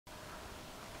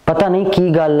पता नहीं की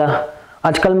गल आ,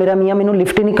 अजकल मेरा मियाँ मैनू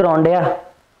लिफ्ट ही नहीं कराउण डिया।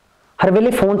 हर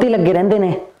वेले फोन ते लगे रहिंदे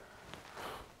ने।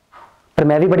 पर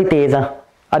मैं भी बड़ी तेज हाँ।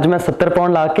 अज मैं 70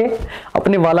 पाउंड ला के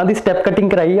अपने वालों की स्टैप कटिंग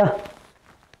कराई आ।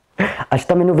 अज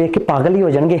तो मैनू वेख के पागल ही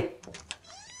हो जाएंगे।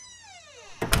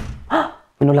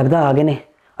 मैनू लगता आ गए ने।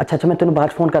 अच्छा अच्छा, मैं तेनों बाद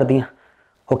फोन कर दी हाँ।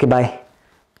 Okay bye.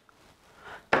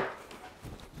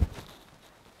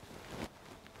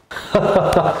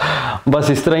 बस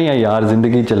इस तरह ही है यार,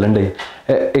 जिंदगी चलन डी।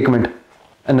 एक मिनट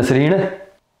नसरीन,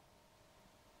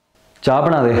 चाह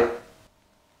बना दे।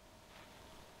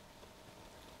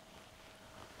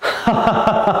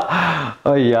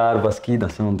 ओ यार बस की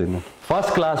दसा हूं तेन।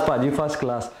 फर्स्ट क्लास भाजी, फर्स्ट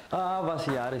क्लास। बस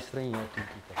यार इस तरह ही है। ठीक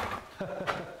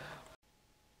है।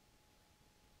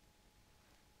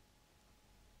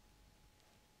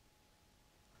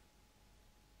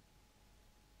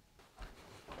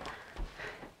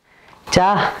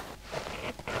 चाह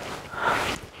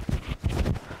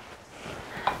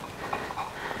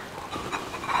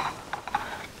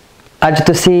अज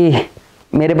तुसी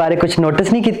मेरे बारे कुछ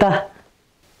नोटिस नहीं किया?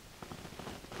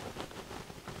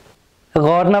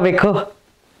 गौर ना वेखो।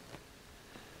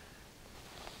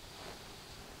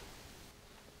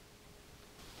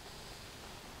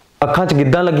 अखां च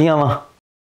गिद्दां लगियां वा।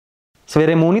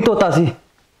 सवेरे मुंह नहीं धोता सी।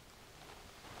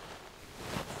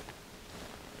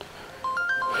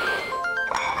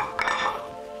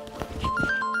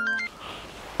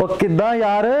 ओ किद्दां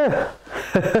यार।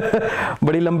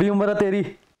 बड़ी लंबी उम्र है तेरी।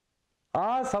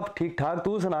 सब ठीक ठाक,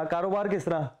 तू सुना कारोबार किस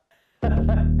तरह?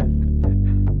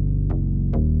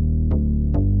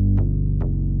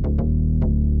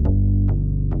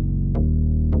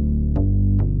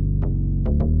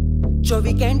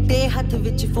 24 घंटे हथ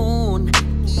विच फोन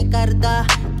की करदा,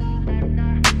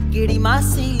 केड़ी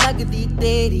मासी लगदी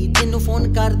तेरी जिन्नू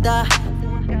फोन करदा।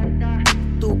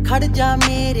 तू खड़ जा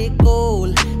मेरे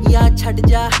कोल या छड़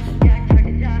जा,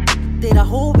 तेरा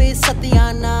होवे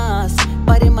सत्यानाश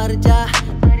पर मर जा।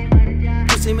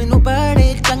 तुसी मैनू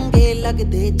बड़े चंगे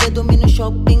लगदे जदों मैनू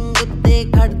शॉपिंग उत्ते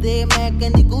खड़दे। मैं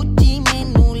कहंदी गुच्ची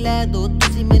मैनू लै दो,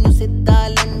 तुसी मैनू सिद्धा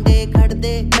लंडे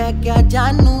खड़दे। मैं क्या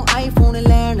जानू आईफोन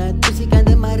लैना, तुसी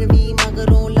कहंदे मरवी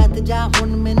मगरों लत जा। हुण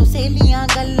मैनू सहेलियां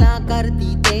गल्लां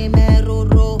करदी ते मैं रो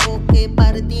रो होके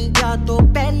परदी। या तो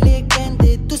पहले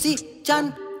कहंदे तुसी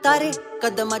चंद तारे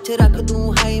कदमां च रख दूं,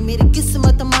 हाय मेरी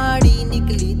किस्मत माड़ी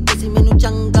निकली। तुसी मैनू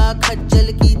चंगा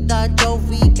खज्जल कीता।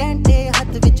 24 घंटे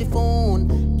हथ विच फोन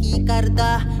की करदा,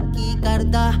 की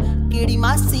करदा। केड़ी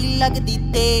मासी लगदी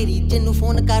तेरी जिन्नू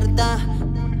फोन करदा।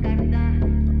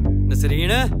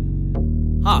 नसरीन,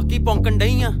 हाँ की पौंकन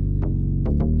डई आ?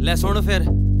 ले सुन फिर।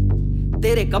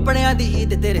 तेरे कपड़ियां दी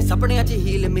ईद, तेरे सपनियां च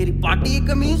हील। मेरी पार्टी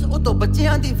कमीज उतो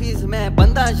बच्चियां दी फीस। मैं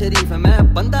बंदा शरीफ,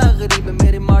 मैं बंदा गरीब।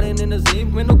 मेरे माड़े ने नसीब,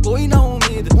 मैनू कोई ना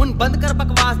उम्मीद। हुण बंद कर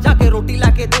बकवास, जाके रोटी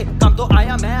लाके दे। काम तो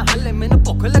आया मैं, हले मैनू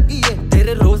भुख लगी है।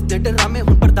 तेरे रोज दे ड्रामे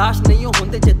हुण बर्दाश्त नहीं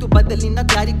होंदे। जे तू बदली ना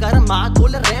तैयारी कर, मां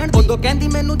कोल रहण दी। उदों कहंदी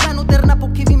मैनू जानू तेरे नाल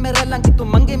भुखी भी मैं रह लांगी। तू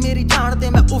मंगे मेरी जान ते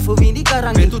मैं उफ भी नहीं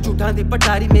करांगी। तू झूठां दी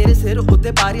पटारी मेरे सिर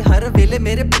उत्ते पारी। हर वेले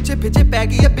मेरे पिछे पिछे पै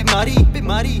गई है बीमारी,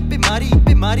 बीमारी, बीमारी,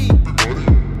 बीमारी।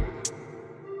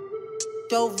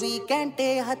 24 घंटे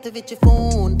हथ विच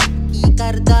फोन की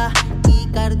करदा, की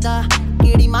करदा।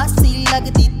 केड़ी मासी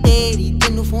लगदी तेरी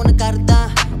जिन्नू फोन करदा।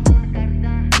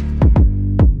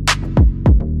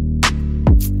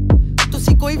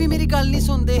 तुसी कोई भी मेरी गल नहीं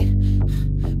सुनदे।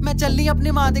 मैं चलनी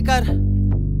अपनी मां दे घर।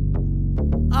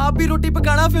 आप भी रोटी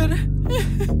पकाना फिर।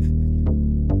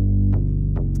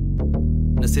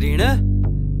 नसरीन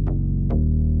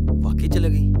वाकई चल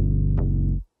गई।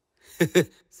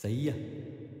 सही है।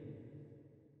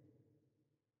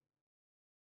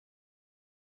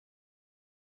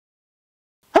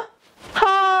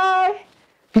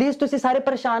 प्लीज तुसी सारे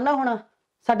परेशान ना होना,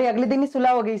 साडे अगले दिन ही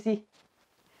सुलह हो गई सी।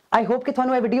 आई होप कि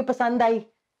तुहानू ये वीडियो पसंद आई।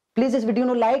 प्लीज इस वीडियो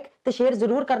नू लाइक ते शेयर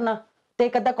जरूर करना ते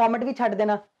एक अद्धा कॉमेंट भी छड्ड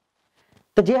देना।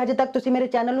 तो जे अजे तक तुसी मेरे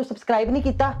चैनल नू सब्सक्राइब नहीं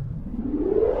कीता,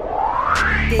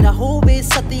 तेरा होवे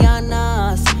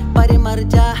सत्यानाश पर मर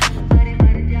जा।